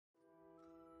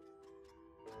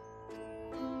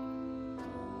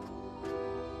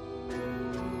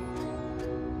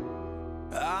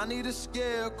need a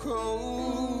scarecrow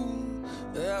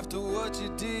after what you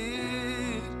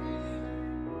did,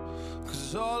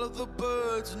 'cause all of the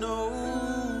birds know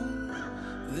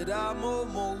that I'm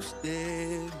almost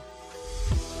dead.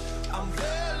 I'm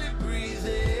barely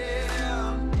breathing,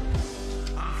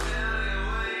 I'm barely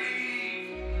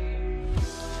awake.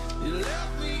 You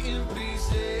left me in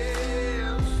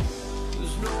pieces,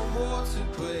 there's no more to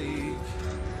break.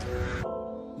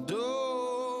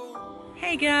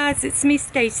 Hey guys, it's me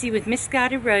Stacy with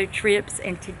Misguided Road Trips,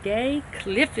 and today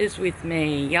Cliff is with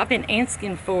me. Y'all been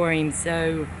asking for him,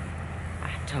 so I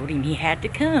told him he had to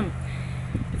come.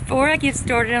 Before I get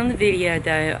started on the video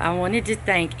though, I wanted to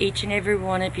thank each and every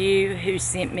one of you who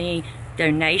sent me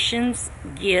donations,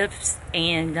 gifts,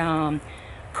 and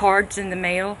cards in the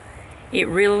mail. It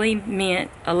really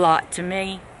meant a lot to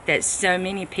me that so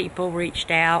many people reached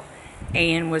out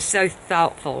and was so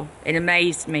thoughtful. It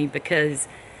amazed me because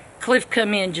Cliff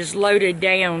come in just loaded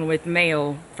down with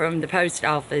mail from the post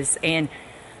office, and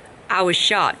I was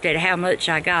shocked at how much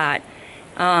I got.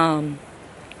 I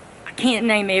can't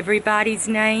name everybody's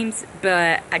names,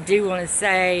 but I do want to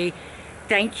say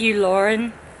thank you,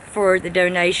 Lauren, for the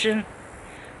donation.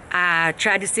 I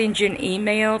tried to send you an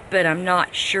email, but I'm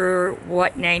not sure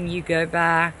what name you go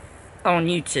by on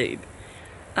YouTube.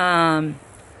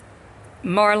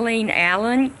 Marlene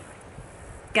Allen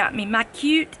got me my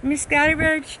cute Misguided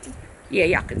Road. Yeah,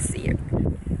 y'all can see it.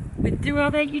 We threw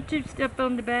all that YouTube stuff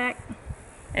on the back.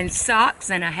 And socks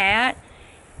and a hat.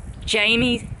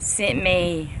 Jamie sent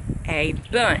me a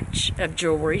bunch of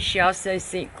jewelry. She also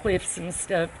sent Cliff some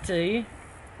stuff too.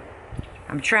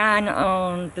 I'm trying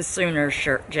on the Sooner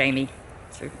shirt, Jamie.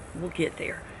 So we'll get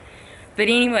there. But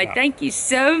anyway, thank you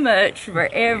so much for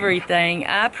everything.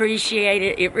 I appreciate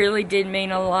it. It really did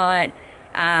mean a lot.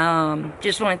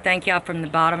 Just want to thank y'all from the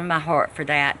bottom of my heart for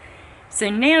that. So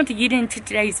now to get into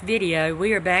today's video,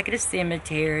 we are back at a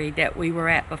cemetery that we were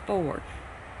at before.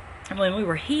 And when we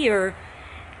were here,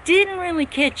 didn't really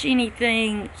catch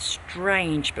anything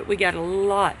strange, but we got a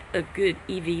lot of good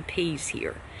EVPs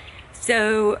here.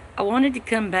 So I wanted to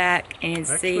come back and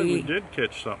see. Actually, we did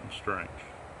catch something strange.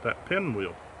 That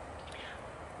pinwheel.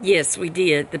 Yes, we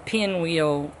did. The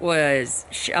pinwheel was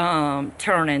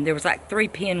turning. There was like 3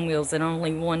 pinwheels and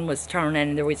only one was turning,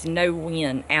 and there was no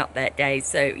wind out that day.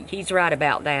 So he's right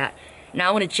about that. And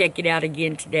I want to check it out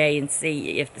again today and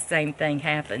see if the same thing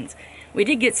happens. We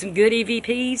did get some good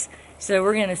EVPs, so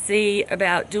we're going to see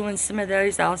about doing some of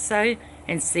those also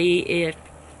and see if,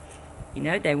 you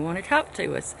know, they want to talk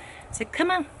to us. So come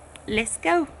on, let's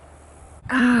go.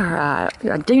 Alright,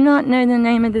 I do not know the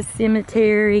name of the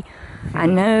cemetery. I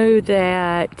know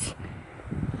that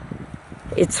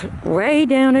it's way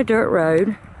down a dirt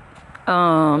road,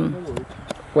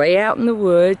 way out in the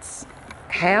woods.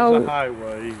 There's a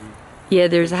highway. Yeah,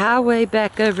 there's a highway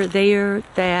back over there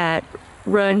that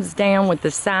runs down with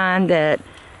the sign that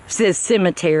says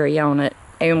cemetery on it.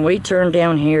 And we turned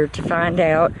down here to find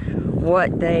out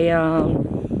what they,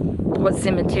 what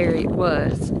cemetery it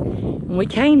was. When we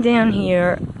came down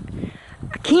here,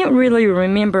 I can't really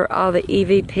remember all the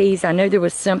EVPs. I know there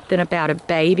was something about a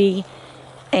baby,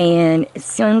 and it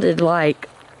sounded like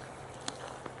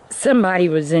somebody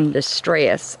was in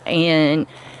distress. And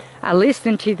I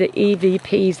listened to the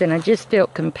EVPs, and I just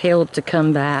felt compelled to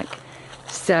come back.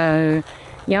 So,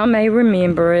 y'all may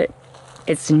remember it.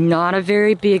 It's not a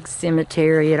very big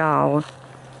cemetery at all,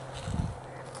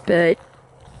 but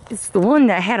it's the one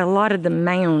that had a lot of the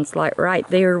mounds, like right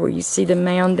there where you see the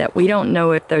mound, that we don't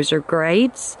know if those are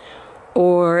graves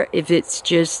or if it's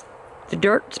just the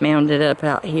dirt's mounded up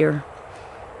out here.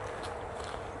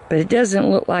 But it doesn't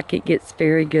look like it gets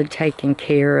very good taken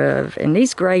care of. And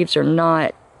these graves are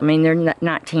not, I mean, they're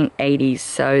 1980s,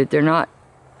 so they're not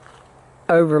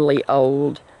overly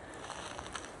old.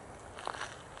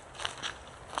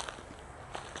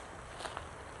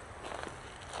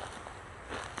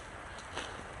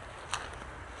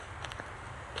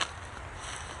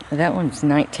 That one's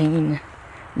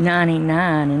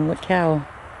 1999, and look how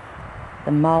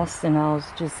the moss and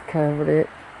all's just covered it.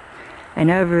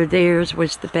 And over theirs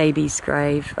was the baby's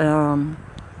grave. I'm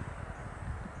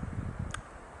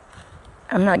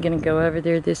not going to go over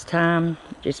there this time,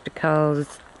 just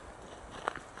because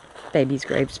babies'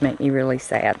 graves make me really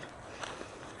sad.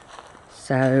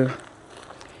 So,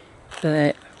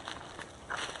 but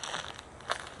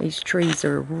these trees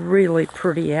are really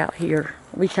pretty out here.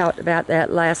 We talked about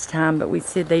that last time, but we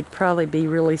said they'd probably be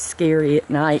really scary at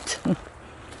night.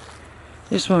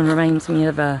 This one reminds me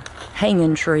of a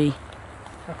hanging tree.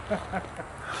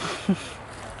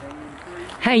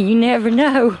 Hey, you never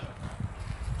know.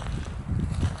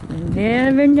 You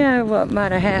never know what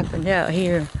might have happened out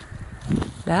here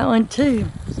That one too.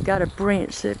 It's got a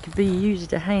branch that could be used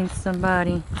to hang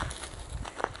somebody.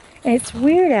 And it's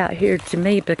weird out here to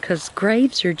me because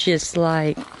graves are just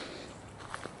like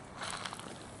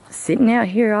sitting out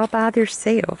here all by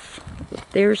themselves.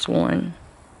 There's one.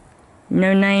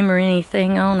 No name or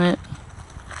anything on it.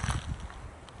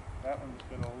 That one's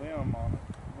got a limb on it.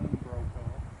 Limb broke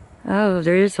off. Oh,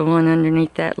 there is one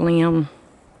underneath that limb.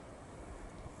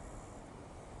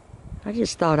 I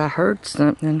just thought I heard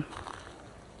something.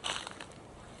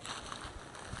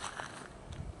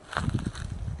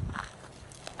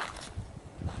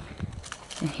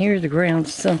 And here the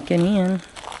ground's sunken in.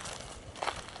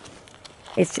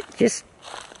 It's just,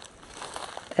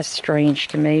 that's strange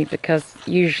to me because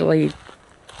usually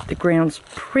the ground's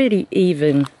pretty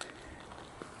even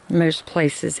most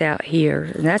places out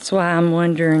here. And that's why I'm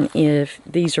wondering if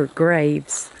these are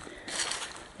graves.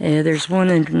 Yeah, there's one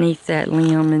underneath that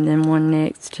limb and then one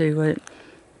next to it.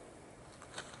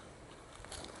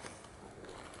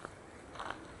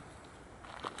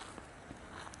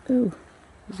 Ooh,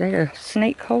 is that a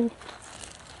snake hole?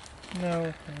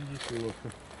 No, I'm just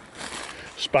looking.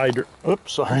 Spider.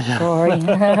 Oops, sorry. Sorry.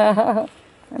 I'm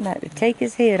about to take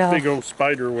his head off. Big old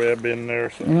spider web in there,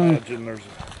 so imagine there's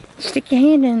a... Stick your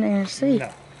hand in there and see. No,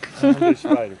 only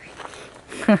spiders.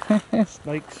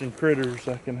 Snakes and critters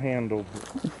I can handle.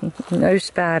 No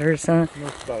spiders, huh? No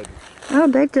spiders. Oh,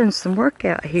 they've done some work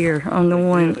out here on the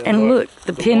one. And look,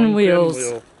 the pinwheels.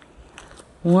 Pinwheel.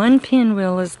 One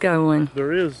pinwheel is going.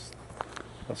 There is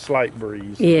a slight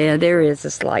breeze. Yeah, there is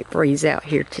a slight breeze out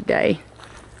here today.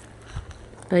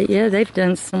 But yeah, they've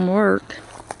done some work.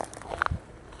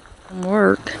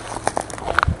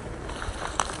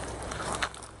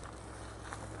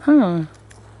 Huh.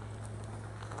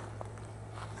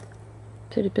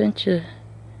 Put a bunch of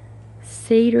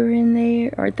cedar in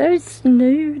there. Are those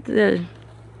new? I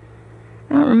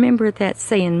don't remember that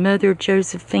saying Mother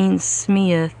Josephine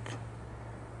Smith.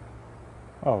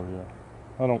 Oh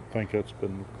yeah. I don't think that's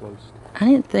been replaced. I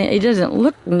didn't think, it doesn't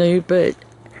look new, but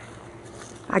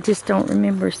I just don't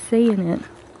remember seeing it.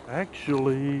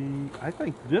 Actually, I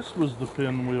think this was the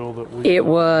pinwheel that we... It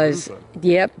was. moving.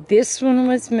 Yep, this one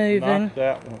was moving. Not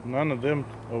that one. None of them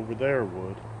over there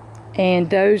would. And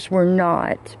those were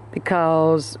not,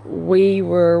 because we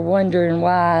were wondering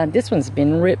why this one's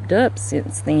been ripped up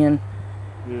since then.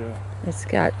 Yeah. It's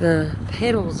got the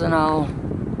pedals and all.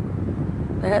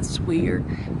 That's weird.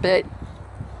 But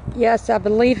yes, I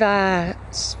believe I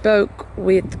spoke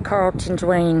with Carlton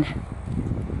Dwayne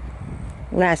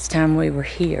last time we were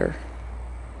here.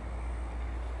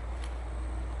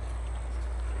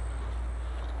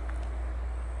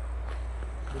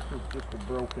 This was just a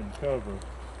broken cover.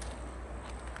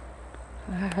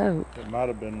 I hope. It might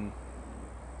have been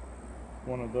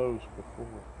one of those before.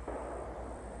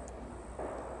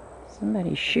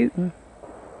 Somebody's shooting.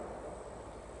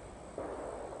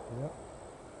 Yep.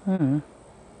 Hmm.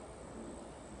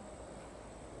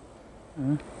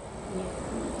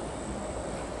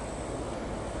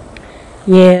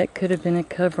 Yeah, it could have been a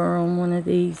cover on one of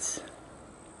these.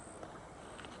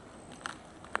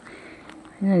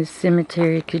 I know the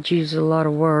cemetery could use a lot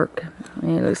of work. I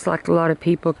mean, it looks like a lot of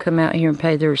people come out here and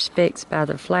pay their respects by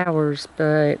the flowers,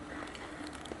 but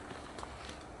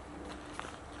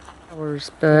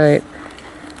it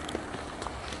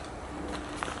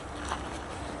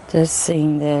does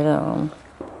seem that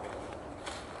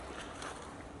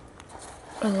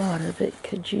a lot of it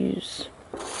could use.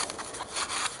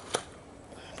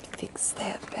 Fix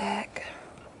that back.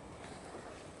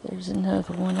 There's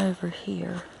another one over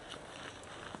here.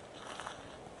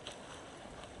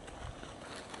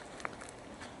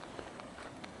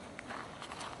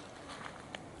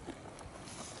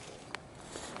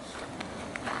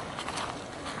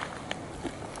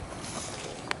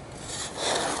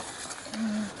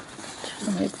 She was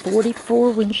only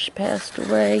 44 when she passed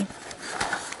away.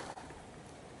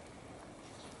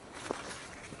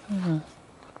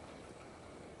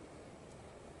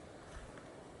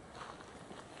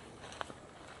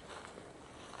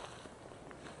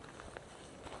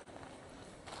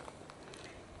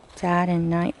 Died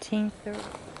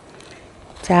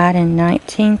in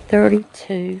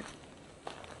 1932.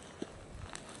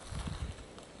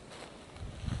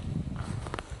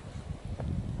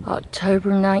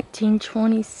 October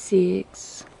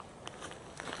 1926.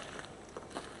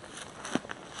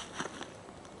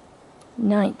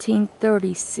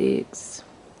 1936.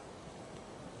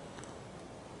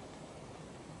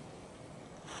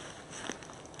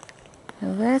 The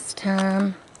last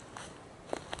time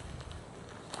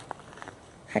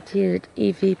I did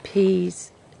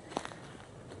EVPs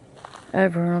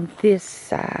over on this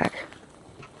side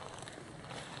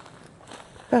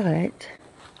But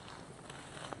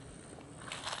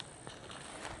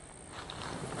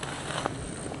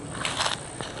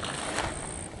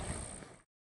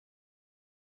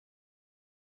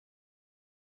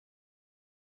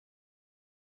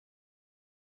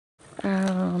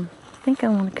I think I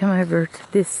want to come over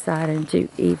to this side and do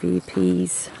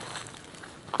EVPs.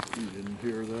 You didn't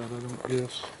hear that, I don't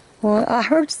guess. Well, I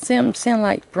heard some sound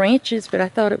like branches, but I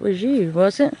thought it was you,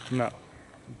 wasn't? No,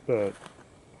 but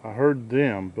I heard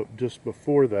them, but just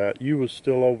before that, you was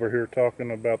still over here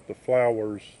talking about the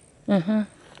flowers. Mm-hmm.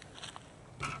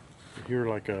 You hear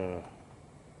like a,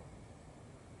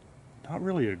 not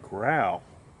really a growl.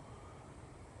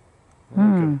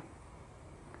 Like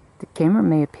The camera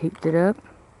may have picked it up.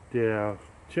 yeah,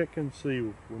 check and see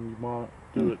when you might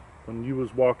do it. When you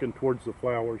was walking towards the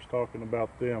flowers talking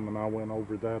about them, and I went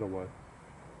over that way.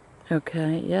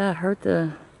 Okay, yeah, I heard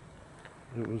the...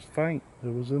 It was faint.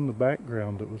 It was in the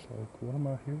background. It was like, what am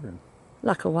I hearing?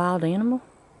 Like a wild animal?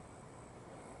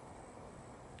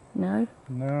 No?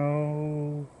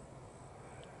 No.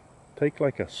 Take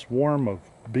like a swarm of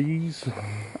bees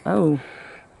Oh.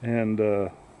 and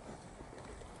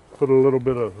put a little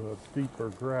bit of a deeper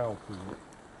growl to it.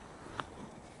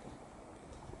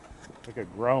 Like a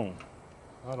groan.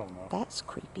 I don't know. That's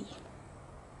creepy.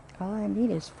 All I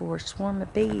need is for a swarm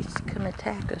of bees to come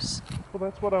attack us. Well,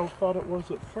 that's what I thought it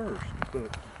was at first,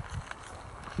 but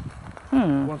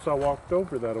Hmm. once I walked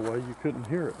over that way, you couldn't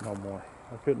hear it no more.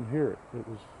 I couldn't hear it. It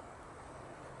was...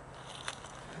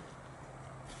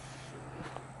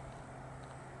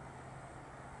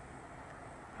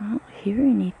 I don't hear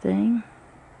anything.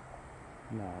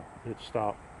 No, it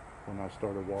stopped when I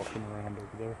started walking around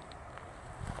over there.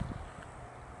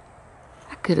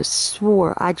 I could have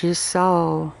swore I just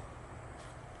saw...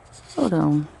 Hold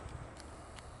on.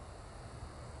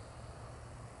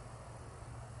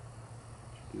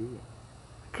 Do it.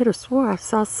 I could have swore I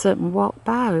saw something walk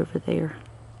by over there.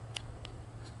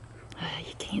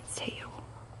 You can't tell.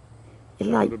 It That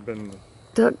like would have been the...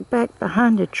 ducked back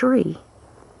behind a tree.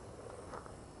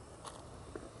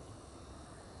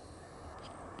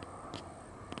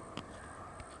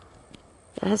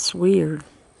 That's weird.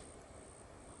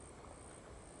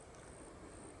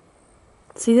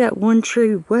 See that one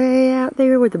tree way out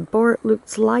there where the bark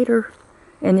looks lighter?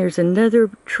 And there's another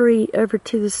tree over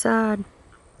to the side,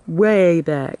 way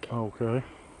back. Okay.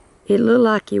 It looked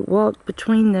like it walked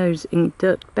between those and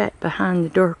ducked back behind the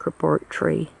darker bark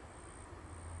tree.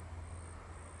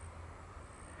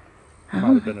 Might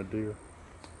have been a deer.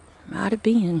 Might have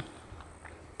been.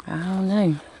 I don't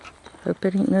know. Hope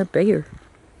it ain't no bear.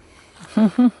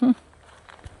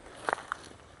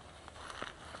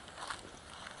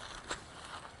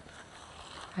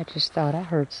 I just thought I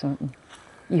heard something.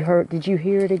 You heard? Did you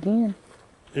hear it again?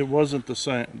 It wasn't the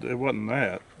same. It wasn't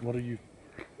that. What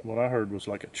I heard was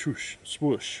like a swoosh,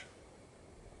 swoosh.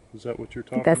 Is that what you're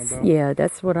talking about? Yeah,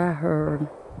 that's what I heard.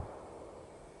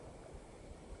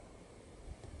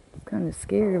 I'm kind of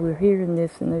scared we're hearing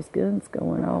this and there's guns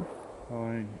going off.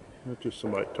 Oh, that's just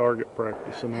somebody target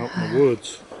practicing out in the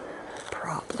woods.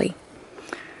 Probably.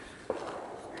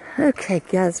 Okay,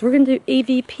 guys, we're going to do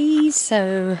EVPs,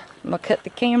 so I'm going to cut the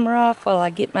camera off while I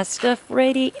get my stuff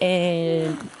ready,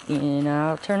 and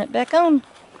I'll turn it back on.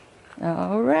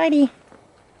 Alrighty.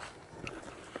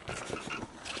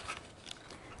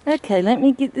 Okay, let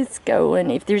me get this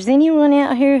going. If there's anyone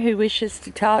out here who wishes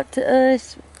to talk to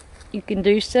us, you can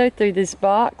do so through this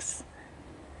box.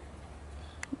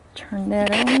 Turn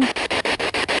that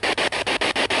on.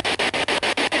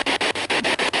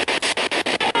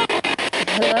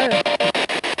 Hello.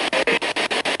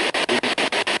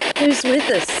 Who's with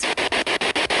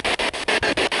us?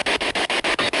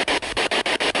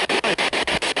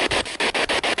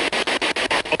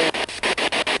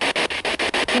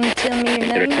 Can you tell me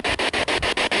your name?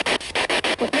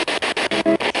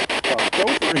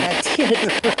 I did.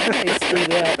 I always do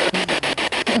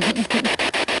that.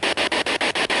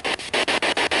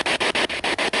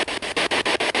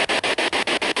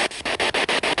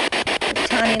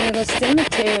 Tiny little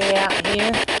cemetery out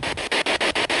here.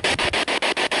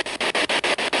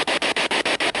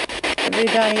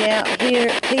 Everybody out here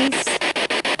at peace.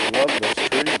 I love this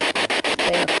tree.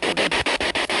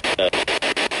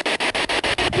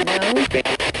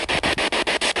 No.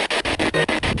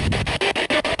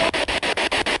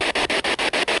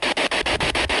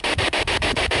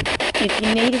 If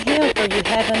you need help or you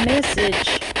have a message,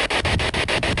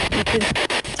 you can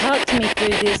talk to me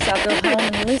through this. I'll go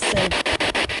home and listen.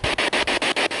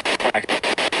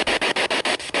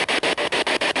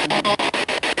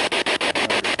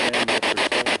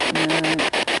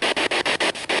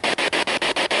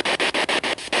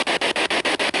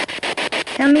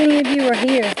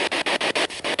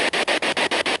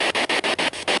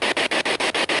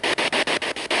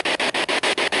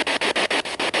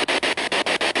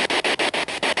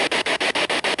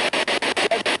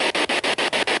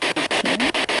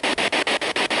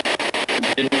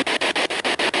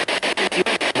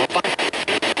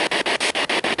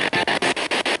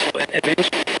 If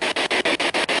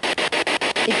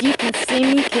you can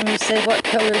see me, can you say what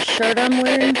color shirt I'm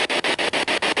wearing?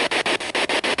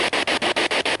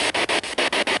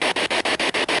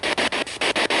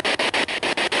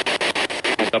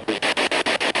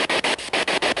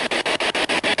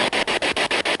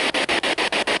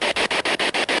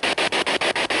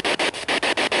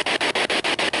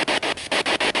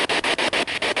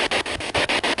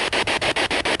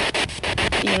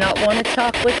 Do you not want to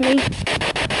talk with me?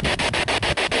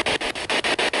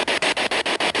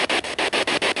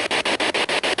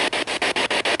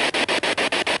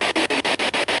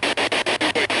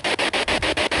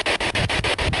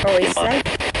 Are we safe?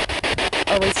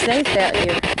 Are we safe out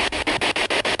here?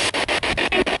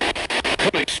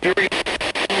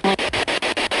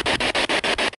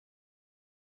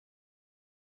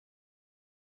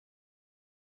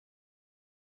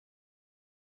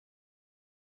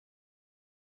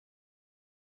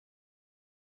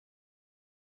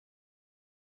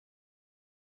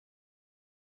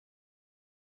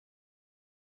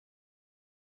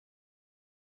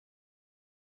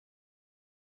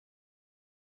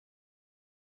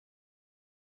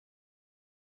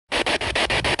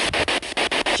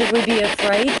 Should we be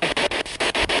afraid?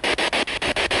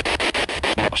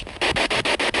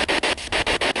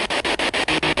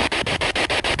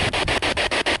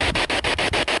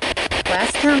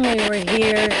 Last time we were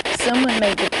here, someone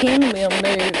made the pinwheel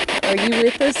move. Are you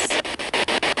with us?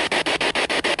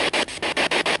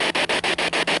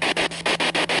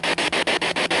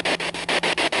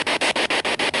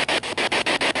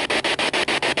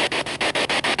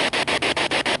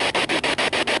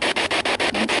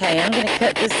 Okay, I'm going to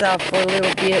cut this off for a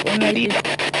little bit. We may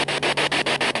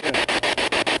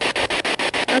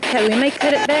Okay, we may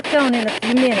cut it back on in a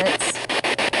few minutes.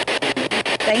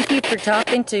 Thank you for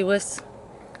talking to us.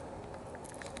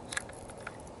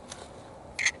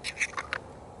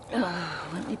 Oh,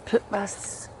 let me put my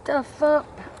stuff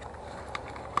up.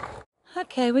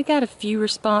 Okay, we got a few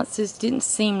responses. Didn't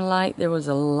seem like there was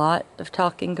a lot of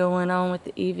talking going on with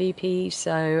the EVP,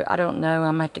 so I don't know.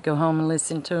 I'm going to have to go home and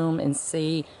listen to them and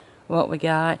see what we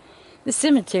got. The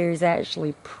cemetery is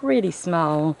actually pretty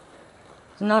small.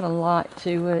 There's not a lot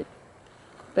to it,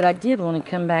 but I did want to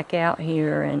come back out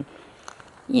here and,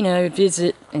 you know,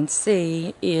 visit and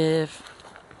see if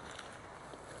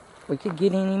we could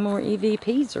get any more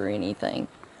EVPs or anything.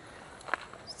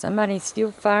 Somebody's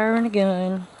still firing a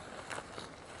gun.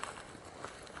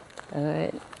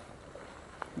 But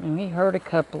we heard a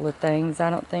couple of things. I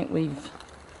don't think we've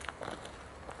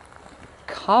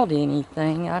caught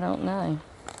anything. I don't know.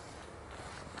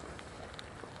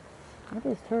 I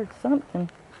just heard something.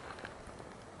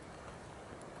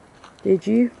 Did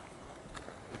you?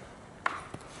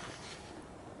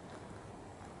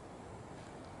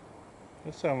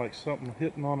 That sounded like something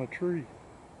hitting on a tree.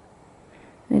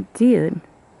 It did.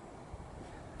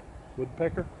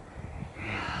 Woodpecker?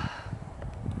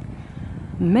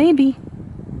 Maybe.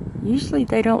 Usually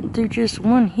they don't do just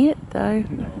one hit though.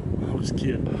 No, I was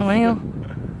kidding. Well,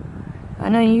 I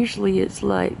know usually it's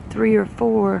like 3 or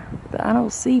 4, but I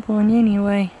don't see one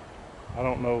anyway. I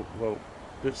don't know. Well,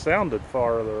 it sounded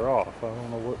farther off. I don't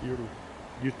know what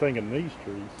you're thinking these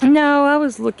trees. No, I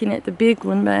was looking at the big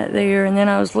one back there, and then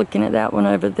I was looking at that one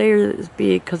over there that was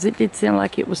big, because it did sound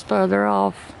like it was further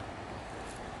off.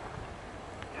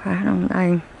 I don't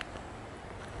know.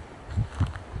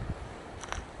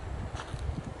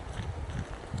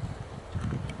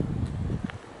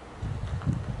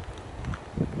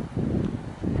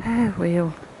 Oh,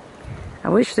 well. I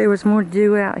wish there was more to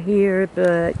do out here,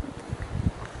 but...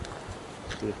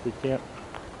 if we can't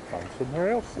find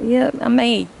somewhere else. Yep,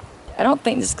 I don't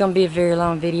think this is going to be a very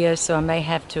long video, so I may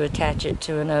have to attach it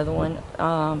to another one,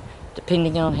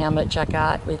 depending on how much I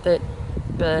got with it.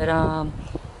 But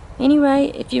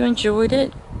anyway, if you enjoyed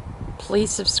it,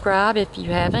 please subscribe if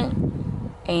you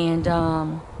haven't, and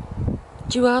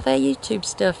do all that YouTube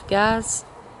stuff, guys.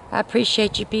 I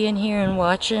appreciate you being here and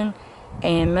watching,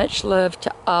 and much love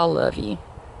to all of you.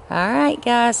 Alright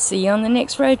guys, see you on the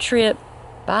next road trip.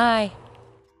 Bye.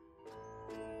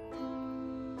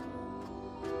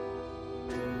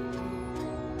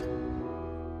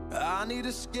 I need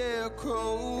a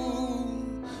scarecrow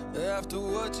after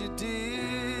what you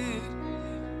did,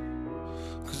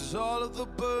 'cause all of the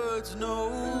birds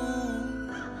know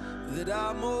that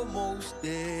I'm almost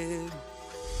dead.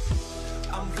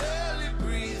 I'm barely breathing.